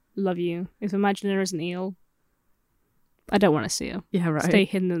adorable, love you. If I imagine her as an eel, I don't want to see her. Yeah, right. Stay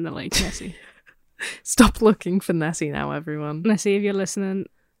hidden in the lake, Nessie. Stop looking for Nessie now, everyone. Nessie, if you're listening,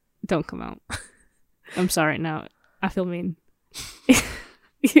 don't come out. I'm sorry, now I feel mean.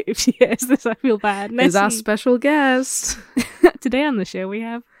 If she hears this, I feel bad. Nessie. Is our special guest. Today on the show we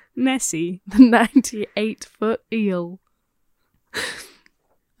have Nessie. The 98-foot eel.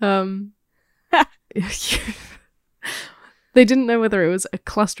 They didn't know whether it was a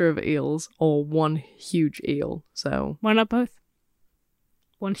cluster of eels or one huge eel, so... Why not both?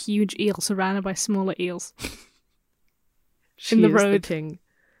 One huge eel surrounded by smaller eels. In the road. The king.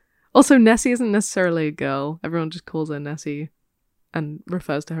 Also, Nessie isn't necessarily a girl. Everyone just calls her Nessie and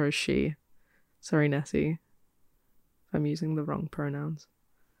refers to her as she. Sorry, Nessie. I'm using the wrong pronouns.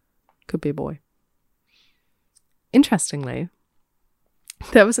 Could be a boy. Interestingly,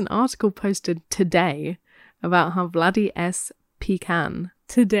 there was an article posted today about how Vladdy S. Pecan...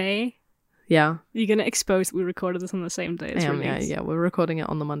 Today? Yeah. You're going to expose that we recorded this on the same day as release. Yeah. We're recording it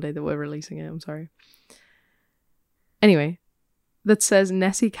on the Monday that we're releasing it. I'm sorry. Anyway, that says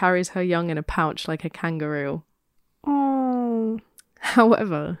Nessie carries her young in a pouch like a kangaroo. Oh.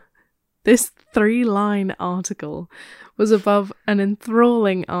 However, this 3-line article was above an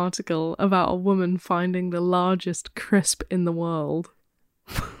enthralling article about a woman finding the largest crisp in the world.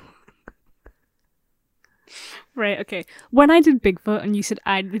 Right, okay. When I did Bigfoot and you said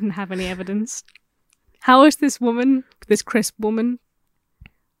I didn't have any evidence, how is this woman, this crisp woman,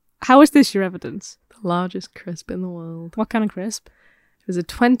 how is this your evidence? The largest crisp in the world. What kind of crisp? It was a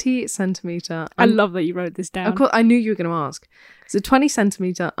 20 centimetre... I love that you wrote this down. Of course, I knew you were going to ask. It's a 20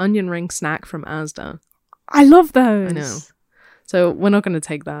 centimetre onion ring snack from Asda. I love those. I know. So we're not going to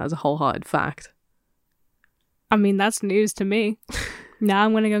take that as a wholehearted fact. I mean, that's news to me. Now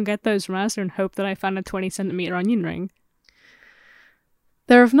I'm going to go get those from Asda and hope that I find a 20 centimetre onion ring.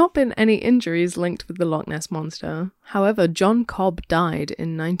 There have not been any injuries linked with the Loch Ness Monster. However, John Cobb died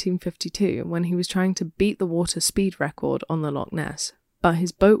in 1952 when he was trying to beat the water speed record on the Loch Ness, but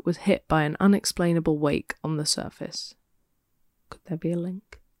his boat was hit by an unexplainable wake on the surface. Could there be a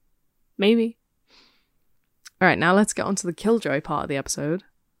link? Maybe. Alright, now let's get on to the killjoy part of the episode.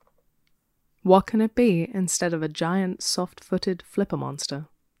 What can it be instead of a giant, soft-footed flipper monster?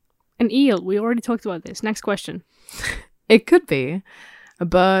 An eel. We already talked about this. Next question. It could be a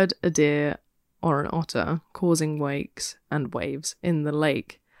bird, a deer, or an otter causing wakes and waves in the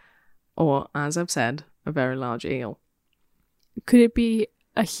lake. Or, as I've said, a very large eel. Could it be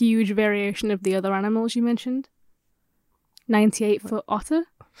a huge variation of the other animals you mentioned? 98-foot otter?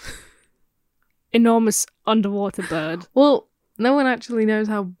 Enormous underwater bird. Well, no one actually knows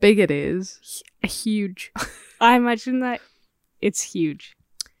how big it is. Huge. I imagine that it's huge.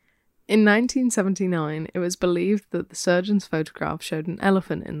 In 1979, it was believed that the surgeon's photograph showed an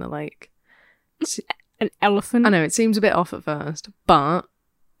elephant in the lake. An elephant? I know, it seems a bit off at first, but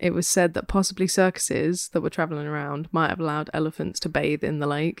it was said that possibly circuses that were travelling around might have allowed elephants to bathe in the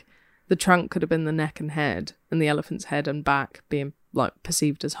lake. The trunk could have been the neck and head, and the elephant's head and back being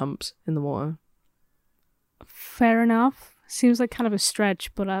perceived as humps in the water. Fair enough. Seems like kind of a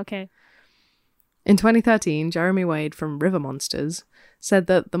stretch, but okay. In 2013, Jeremy Wade from River Monsters said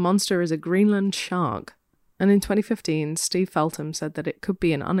that the monster is a Greenland shark. And in 2015, Steve Feltham said that it could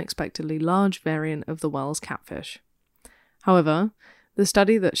be an unexpectedly large variant of the Wells catfish. However, the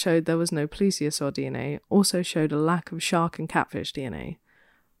study that showed there was no plesiosaur DNA also showed a lack of shark and catfish DNA.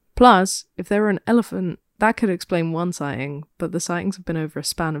 Plus, if they were an elephant, that could explain one sighting, but the sightings have been over a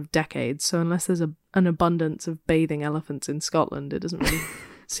span of decades, so unless there's an abundance of bathing elephants in Scotland, it doesn't really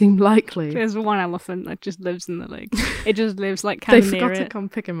seem likely. There's one elephant that just lives in the lake. It just lives kind of near it. They forgot to come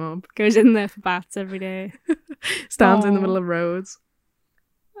pick him up. Goes in there for baths every day. Stands in the middle of roads.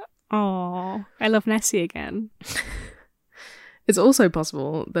 Oh, I love Nessie again. It's also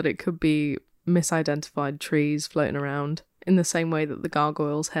possible that it could be misidentified trees floating around, in the same way that the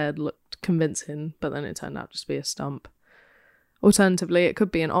gargoyle's head looked convincing, but then it turned out just to be a stump. Alternatively, it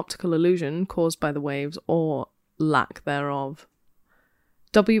could be an optical illusion caused by the waves or lack thereof.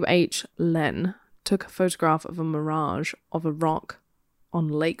 W.H. Len took a photograph of a mirage of a rock on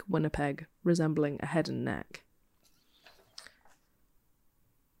Lake Winnipeg resembling a head and neck.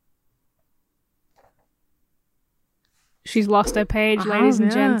 She's lost her page, ladies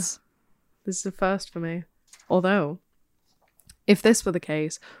and gents. This is a first for me. Although, if this were the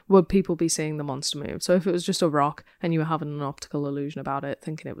case, would people be seeing the monster move? So if it was just a rock and you were having an optical illusion about it,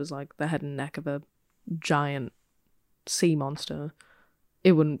 thinking it was like the head and neck of a giant sea monster,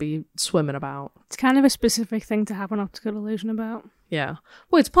 it wouldn't be swimming about. It's kind of a specific thing to have an optical illusion about. Yeah.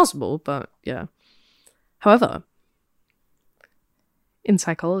 Well, it's possible, but yeah. However, in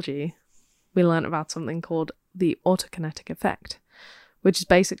psychology, we learned about something called the autokinetic effect, which is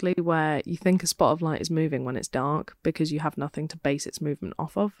basically where you think a spot of light is moving when it's dark because you have nothing to base its movement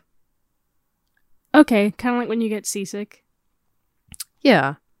off of. Okay, kind of like when you get seasick.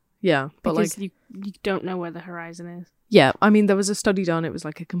 Yeah, but because you don't know where the horizon is. Yeah, I mean, there was a study done, it was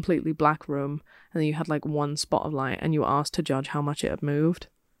like a completely black room, and then you had like one spot of light, and you were asked to judge how much it had moved.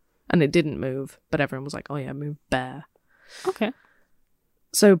 And it didn't move, but everyone was like, oh yeah, it moved bare. Okay.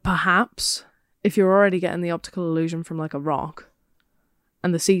 So perhaps, if you're already getting the optical illusion from like a rock,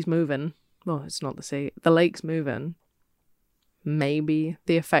 and the sea's moving, well, it's not the sea, the lake's moving, maybe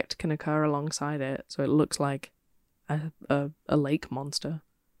the effect can occur alongside it, so it looks like a lake monster.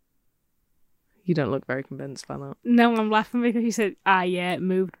 You don't look very convinced by that. No, I'm laughing because you said, yeah, it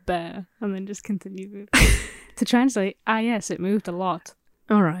moved bare, and then just continued. To translate, yes, it moved a lot.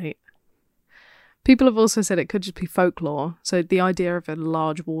 Alright. People have also said it could just be folklore, so the idea of a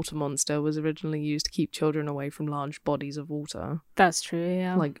large water monster was originally used to keep children away from large bodies of water. That's true,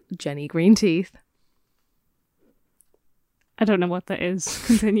 yeah. Like Jenny Green Teeth. I don't know what that is.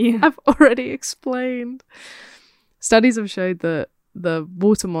 Continue. I've already explained. Studies have showed that the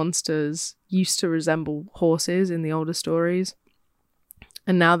water monsters used to resemble horses in the older stories,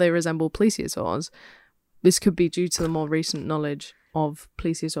 and now they resemble plesiosaurs. This could be due to the more recent knowledge of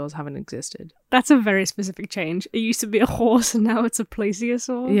plesiosaurs having existed. That's a very specific change. It used to be a horse and now it's a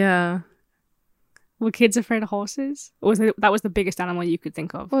plesiosaur. Yeah. Were kids afraid of horses? Or that was the biggest animal you could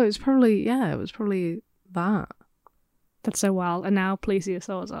think of? Well, it was probably that. That's so wild. And now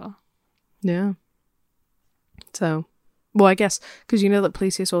plesiosaurs are. Yeah. So, well, I guess, because you know that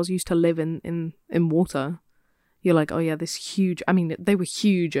plesiosaurs used to live in water. You're like, oh yeah, this huge, I mean, they were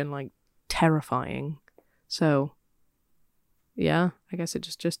huge and like terrifying. So, yeah, I guess it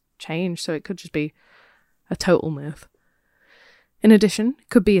just changed. So it could just be a total myth. In addition, it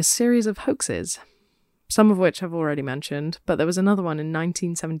could be a series of hoaxes, some of which I've already mentioned, but there was another one in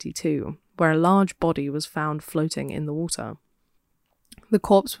 1972 where a large body was found floating in the water. The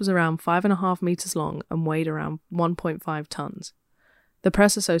corpse was around 5.5 meters long and weighed around 1.5 tons. The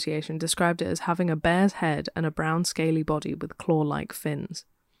Press Association described it as having a bear's head and a brown scaly body with claw-like fins.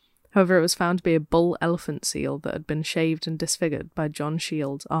 However, it was found to be a bull elephant seal that had been shaved and disfigured by John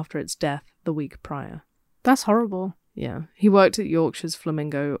Shields after its death the week prior. That's horrible. Yeah. He worked at Yorkshire's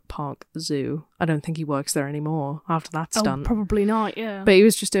Flamingo Park Zoo. I don't think he works there anymore after that stunt. Probably not, yeah. But he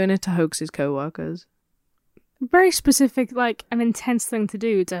was just doing it to hoax his co-workers. Very specific, like, an intense thing to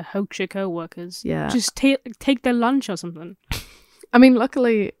do to hoax your co-workers. Yeah. Just take their lunch or something. I mean,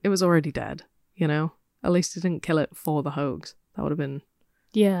 luckily, it was already dead, you know? At least he didn't kill it for the hoax. That would have been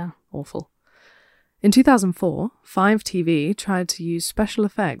awful. In 2004, 5TV tried to use special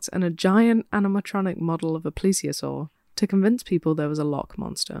effects and a giant animatronic model of a plesiosaur to convince people there was a loch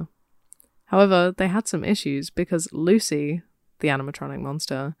monster. However, they had some issues because Lucy, the animatronic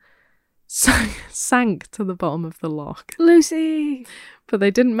monster, sank to the bottom of the loch. Lucy! But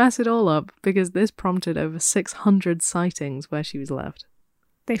they didn't mess it all up because this prompted over 600 sightings where she was left.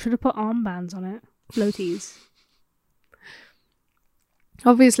 They should have put armbands on it. Floaties.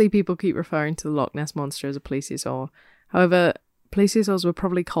 Obviously, people keep referring to the Loch Ness Monster as a plesiosaur. However, plesiosaurs were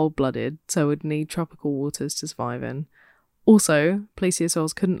probably cold-blooded, so would need tropical waters to survive in. Also,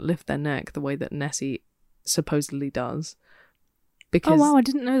 plesiosaurs couldn't lift their neck the way that Nessie supposedly does. Because, oh wow, I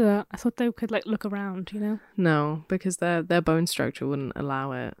didn't know that. I thought they could like look around, you know? No, because their bone structure wouldn't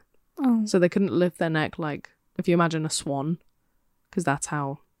allow it. Oh. So they couldn't lift their neck like, if you imagine a swan, because that's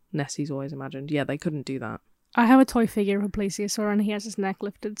how Nessie's always imagined. Yeah, they couldn't do that. I have a toy figure of a plesiosaur and he has his neck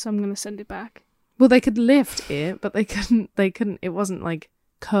lifted, so I'm going to send it back. Well, they could lift it, but they couldn't, it wasn't like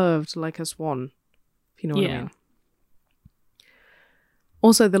curved like a swan, if you know what I mean.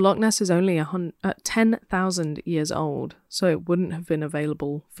 Also, the Loch Ness is only 10,000 years old, so it wouldn't have been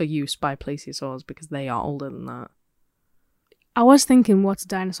available for use by plesiosaurs because they are older than that. I was thinking, what's a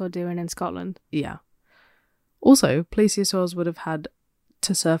dinosaur doing in Scotland? Yeah. Also, plesiosaurs would have had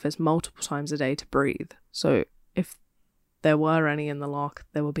to surface multiple times a day to breathe, so if there were any in the loch,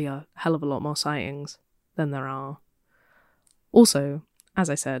 there would be a hell of a lot more sightings than there are. Also,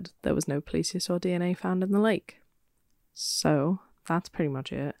 as I said, there was no plesiosaur DNA found in the lake. So, that's pretty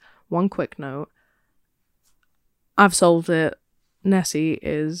much it. One quick note. I've solved it. Nessie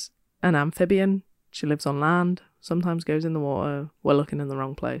is an amphibian. She lives on land, sometimes goes in the water. We're looking in the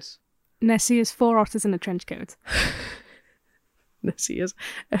wrong place. Nessie is 4 otters in a trench coat. Nessie is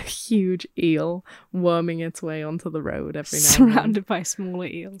a huge eel worming its way onto the road every now and then. Surrounded by smaller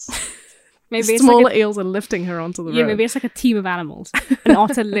eels. Maybe smaller eels are lifting her onto the road. Yeah, maybe it's like a team of animals. An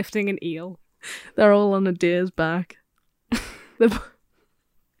otter lifting an eel. They're all on a deer's back.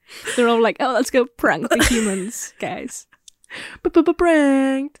 They're all like, oh, let's go prank the humans, guys.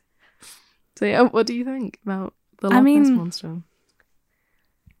 Pranked. So yeah, what do you think about the Loch Ness Monster?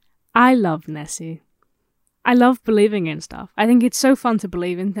 I love Nessie. I love believing in stuff. I think it's so fun to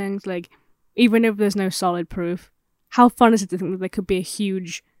believe in things, like, even if there's no solid proof. How fun is it to think that there could be a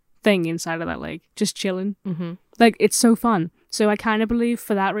huge thing inside of that lake, just chilling? Mm-hmm. Like, it's so fun. So I kind of believe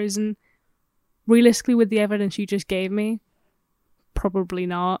for that reason. Realistically, with the evidence you just gave me, probably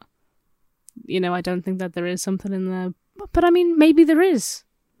not. You know, I don't think that there is something in there. But I mean, maybe there is.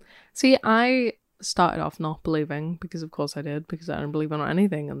 See, I started off not believing, because of course I did, because I don't believe in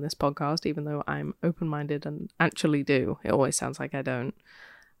anything on this podcast, even though I'm open-minded and actually do. It always sounds like I don't.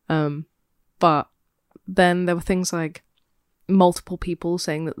 But then there were things like multiple people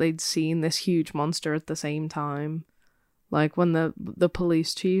saying that they'd seen this huge monster at the same time. Like when the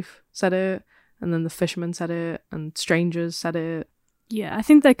police chief said it, and then the fisherman said it, and strangers said it. Yeah, I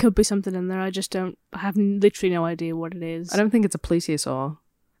think there could be something in there. I have literally no idea what it is. I don't think it's a plesiosaur.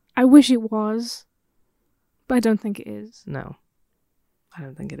 I wish it was. but I don't think it is. No. I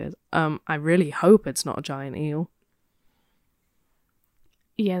don't think it is. I really hope it's not a giant eel.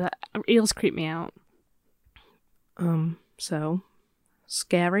 Yeah, that eels creep me out. So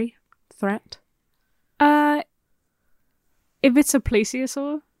scary threat. If it's a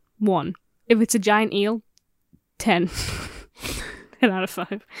plesiosaur, 1. If it's a giant eel, 10. 10 out of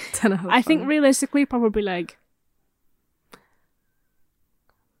 5. 10 out of 5. I think realistically, probably like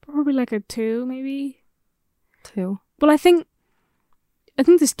a 2, maybe. 2. Well, I think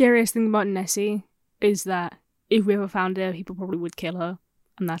the scariest thing about Nessie is that if we ever found her, people probably would kill her,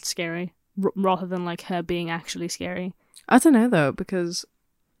 and that's scary, rather than like her being actually scary. I don't know though, because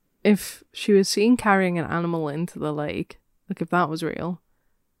if she was seen carrying an animal into the lake, like if that was real,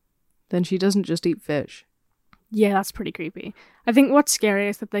 then she doesn't just eat fish. Yeah, that's pretty creepy. I think what's scary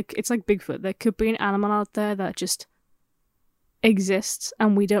is that it's like Bigfoot. There could be an animal out there that just exists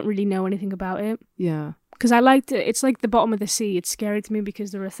and we don't really know anything about it. Yeah. Because I liked it. It's like the bottom of the sea. It's scary to me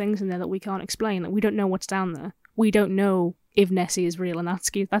because there are things in there that we can't explain. Like we don't know what's down there. We don't know if Nessie is real, and that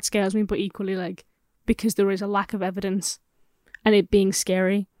scares me. But equally, like, because there is a lack of evidence, and it being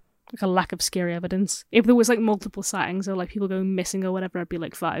scary, like a lack of scary evidence. If there was like multiple sightings or like people going missing or whatever, I'd be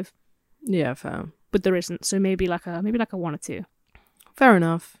like 5. Yeah, fair. But there isn't, so maybe like a 1 or 2. Fair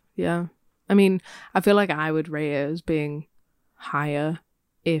enough. Yeah. I mean, I feel like I would rate it as being higher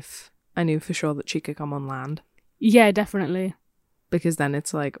if I knew for sure that she could come on land. Yeah, definitely. Because then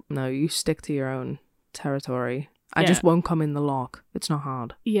it's like, no, you stick to your own territory. I Yeah. just won't come in the lock. It's not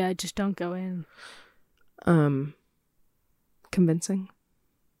hard. Yeah, just don't go in. Convincing.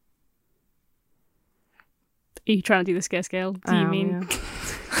 Are you trying to do the scare scale? Do you mean? Yeah.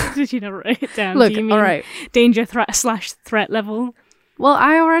 Did you not write it down? Look, Do you mean alright. danger threat level? Well,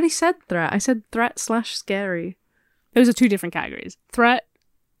 I already said threat. I said threat/scary. Those are 2 different categories. Threat.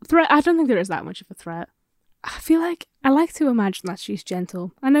 I don't think there is that much of a threat. I feel like I like to imagine that she's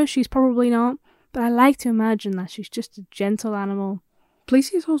gentle. I know she's probably not, but I like to imagine that she's just a gentle animal.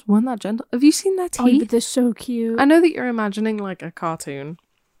 Plesiosaurs weren't that gentle. Have you seen their teeth? Oh, but they're so cute. I know that you're imagining like a cartoon,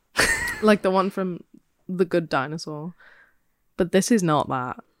 like the one from The Good Dinosaur, but this is not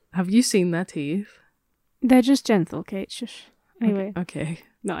that. Have you seen their teeth? They're just gentle, Kate. Shush. Anyway, Okay.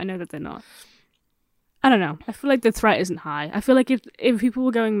 no, I know that they're not. I don't know. I feel like the threat isn't high. I feel like if people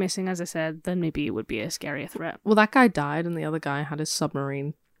were going missing, as I said, then maybe it would be a scarier threat. Well, that guy died, and the other guy had his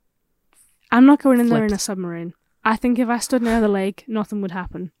submarine. I'm not going in there in Flipped. a submarine. I think if I stood near the lake, nothing would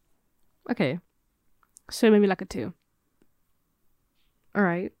happen. Okay. So maybe like a 2. All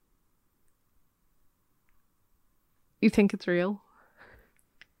right. You think it's real?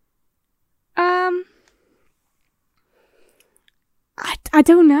 I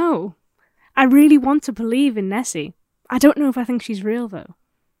don't know. I really want to believe in Nessie. I don't know if I think she's real though.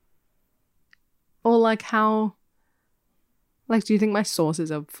 Or like how? Like, do you think my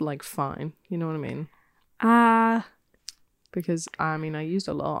sources are like fine? You know what I mean? Because I mean, I used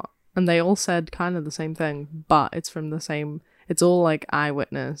a lot, and they all said kind of the same thing, but it's from the same. It's all like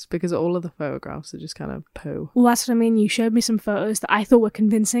eyewitness, because all of the photographs are just kind of poo. Well, that's what I mean. You showed me some photos that I thought were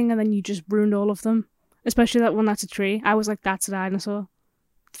convincing, and then you just ruined all of them. Especially that one that's a tree. I was like, that's a dinosaur.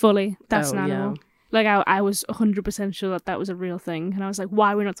 Fully. That's an animal. Yeah. Like, I was 100% sure that was a real thing. And I was like,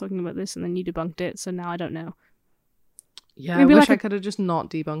 why are we not talking about this? And then you debunked it, so now I don't know. Yeah, Maybe I wish like I could have just not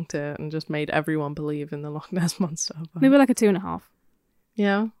debunked it and just made everyone believe in the Loch Ness Monster. But... Maybe like a 2.5.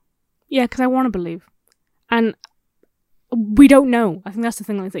 Yeah. Yeah, because I want to believe. And we don't know. I think that's the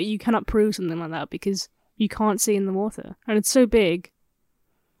thing, like that you cannot prove something like that because you can't see in the water. And it's so big.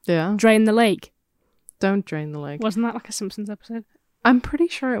 Yeah. Drain the lake. Don't drain the lake. Wasn't that like a Simpsons episode? I'm pretty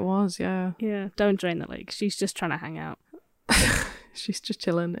sure it was, yeah. Yeah, don't drain the lake. She's just trying to hang out. She's just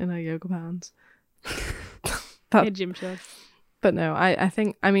chilling in her yoga pants. Yeah, gym shot. But no, I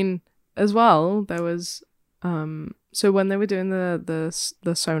think, I mean, as well, there was, so when they were doing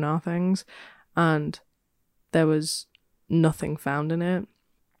the sonar things, and there was nothing found in it,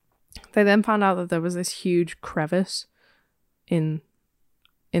 they then found out that there was this huge crevice in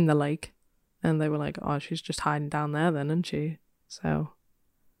the lake, and they were like, oh, she's just hiding down there then, isn't she? So,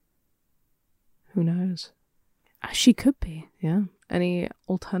 who knows? She could be. Yeah. Any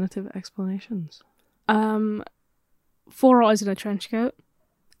alternative explanations? 4 otters in a trench coat.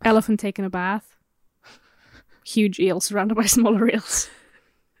 Elephant taking a bath. Huge eel surrounded by smaller eels.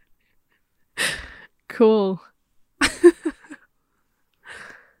 Cool.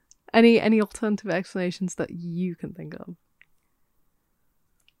 Any alternative explanations that you can think of?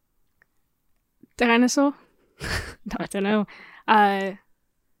 Dinosaur? No, I don't know.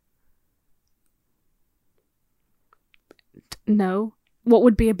 No. What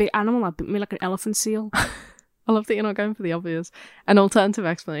would be a big animal? I'd be like an elephant seal. I love that you're not going for the obvious. An alternative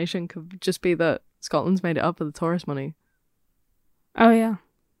explanation could just be that Scotland's made it up with the tourist money. Oh, yeah.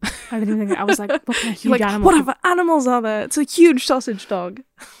 I didn't even think. I was like, what kind of huge Like, animal? what other animals are there? It's a huge sausage dog.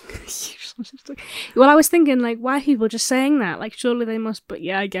 Huge sausage dog. Well, I was thinking, like, why are people just saying that? Like, surely they must, but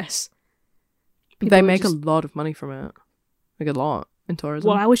yeah, I guess. People They are make just- a lot of money from it. Like a lot in tourism.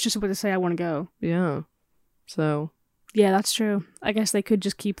 Well, I was just about to say I want to go. Yeah. So, Yeah, that's true. I guess they could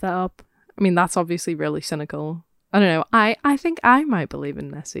just keep that up. I mean, that's obviously really cynical. I don't know. I think I might believe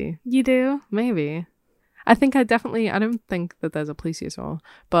in Nessie. You do? Maybe. I don't think that there's a plesiosaur,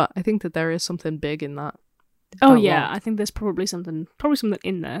 but I think that there is something big in that. Oh, that yeah. rock. I think there's probably something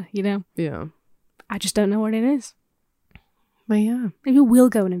in there, you know? Yeah. I just don't know what it is. But yeah, Maybe we'll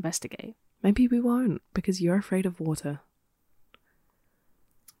go and investigate. maybe we won't because you're afraid of water.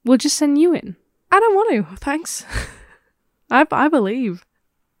 We'll just send you in. I don't want to. Thanks. I believe.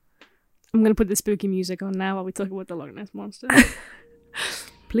 I'm going to put the spooky music on now while we talk about the Loch Ness Monster.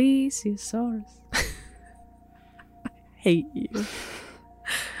 Plesiosaurus. Hate you.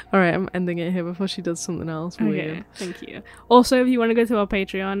 All right, I'm ending it here before she does something else weird. Okay, thank you. Also, if you want to go to our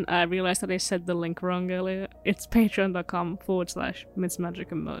Patreon, I realised that I said the link wrong earlier. It's patreon.com/Myths,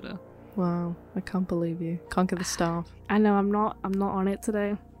 Magic and Murder. Wow, I can't believe you. Conquer the staff. I know I'm not on it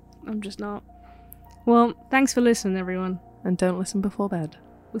today. I'm just not. Well, thanks for listening, everyone. And don't listen before bed.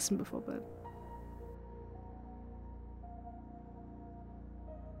 Listen before bed.